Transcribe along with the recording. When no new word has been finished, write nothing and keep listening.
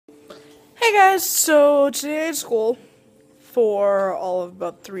Hey guys, so today at school for all of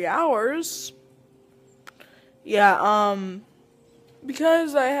about 3 hours. Because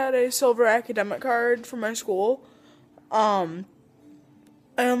I had a silver academic card for my school, I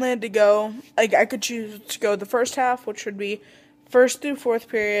only had to go, I could choose to go the first half, which would be first through fourth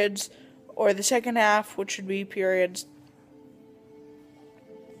periods, or the second half, which would be periods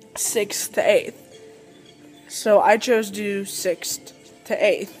 6th to 8th. So I chose to do 6th to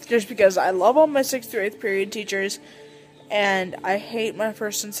 8th, just because I love all my 6th through 8th period teachers, and I hate my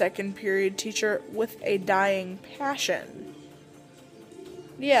first and second period teacher with a dying passion.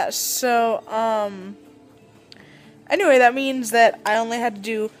 Yes, so, anyway, that means that I only had to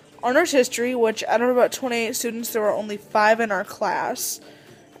do honors history, which out of about 28 students, there were only 5 in our class,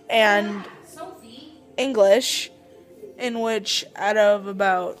 and English, in which out of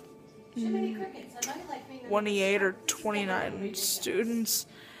about 28 or 29 students,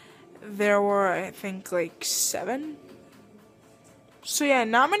 there were, I think, like 7. So yeah,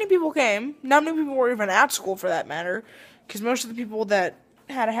 not many people came. Not many people were even at school, for that matter, because most of the people that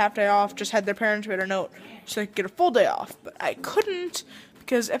had a half day off just had their parents write a note so they could get a full day off. But I couldn't,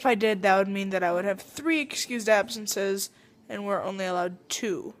 because if I did, that would mean that I would have 3 excused absences, and we're only allowed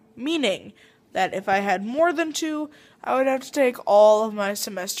 2. Meaning that if I had more than 2, I would have to take all of my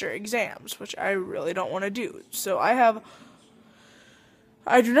semester exams, which I really don't want to do. So I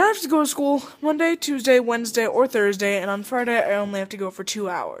do not have to go to school Monday, Tuesday, Wednesday, or Thursday, and on Friday I only have to go for 2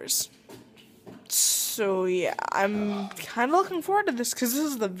 hours. So yeah, I'm kind of looking forward to this, because this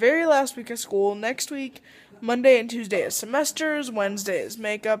is the very last week of school. Next week, Monday and Tuesday is semesters, Wednesday is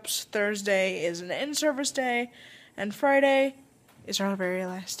makeups, Thursday is an in-service day, and Friday is our very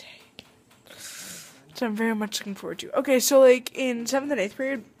last day. So I'm very much looking forward to. Okay, so like in 7th and 8th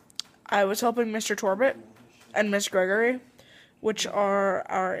period, I was helping Mr. Torbett and Miss Gregory, which are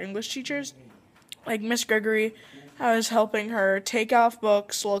our English teachers. Like Miss Gregory, I was helping her take off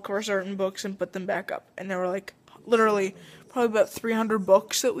books, look for certain books, and put them back up. And there were like literally probably about 300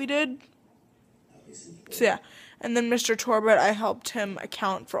 books that we did. So yeah. And then Mr. Torbett, I helped him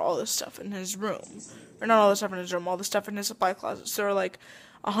account for all the stuff in his room. Or not all the stuff in his room, all the stuff in his supply closet. So there were like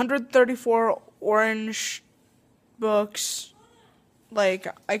 134 orange books, like,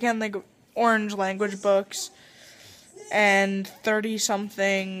 I can't think of orange language books, and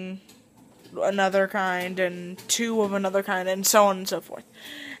 30-something another kind, and 2 of another kind, and so on and so forth.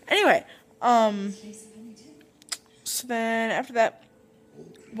 Anyway, so then after that,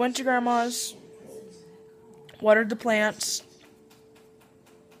 went to Grandma's, watered the plants,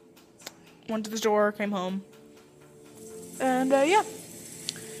 went to the store, came home, and, yeah.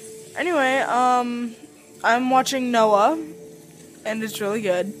 Anyway, I'm watching Noah, and it's really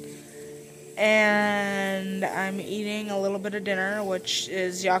good, and I'm eating a little bit of dinner, which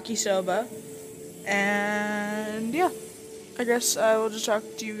is yakisoba, and yeah, I guess I will just talk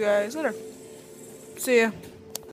to you guys later. See ya.